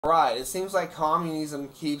Right, it seems like communism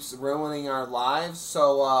keeps ruining our lives,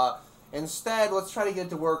 so instead, let's try to get it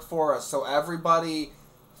to work for us. So everybody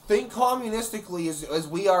think communistically as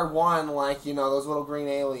we are one, like, those little green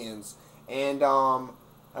aliens. And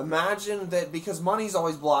imagine that because money's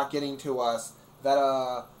always blocked getting to us,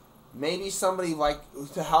 that maybe somebody like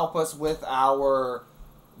to help us with our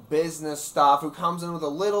business stuff who comes in with a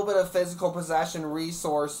little bit of physical possession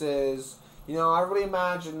resources. Everybody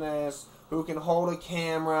imagine this, who can hold a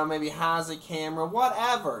camera, maybe has a camera,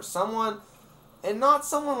 whatever. Someone, and not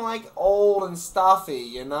someone like old and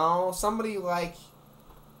stuffy. Somebody like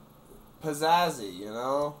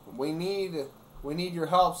pizzazzy. We need your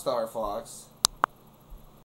help, Star Fox.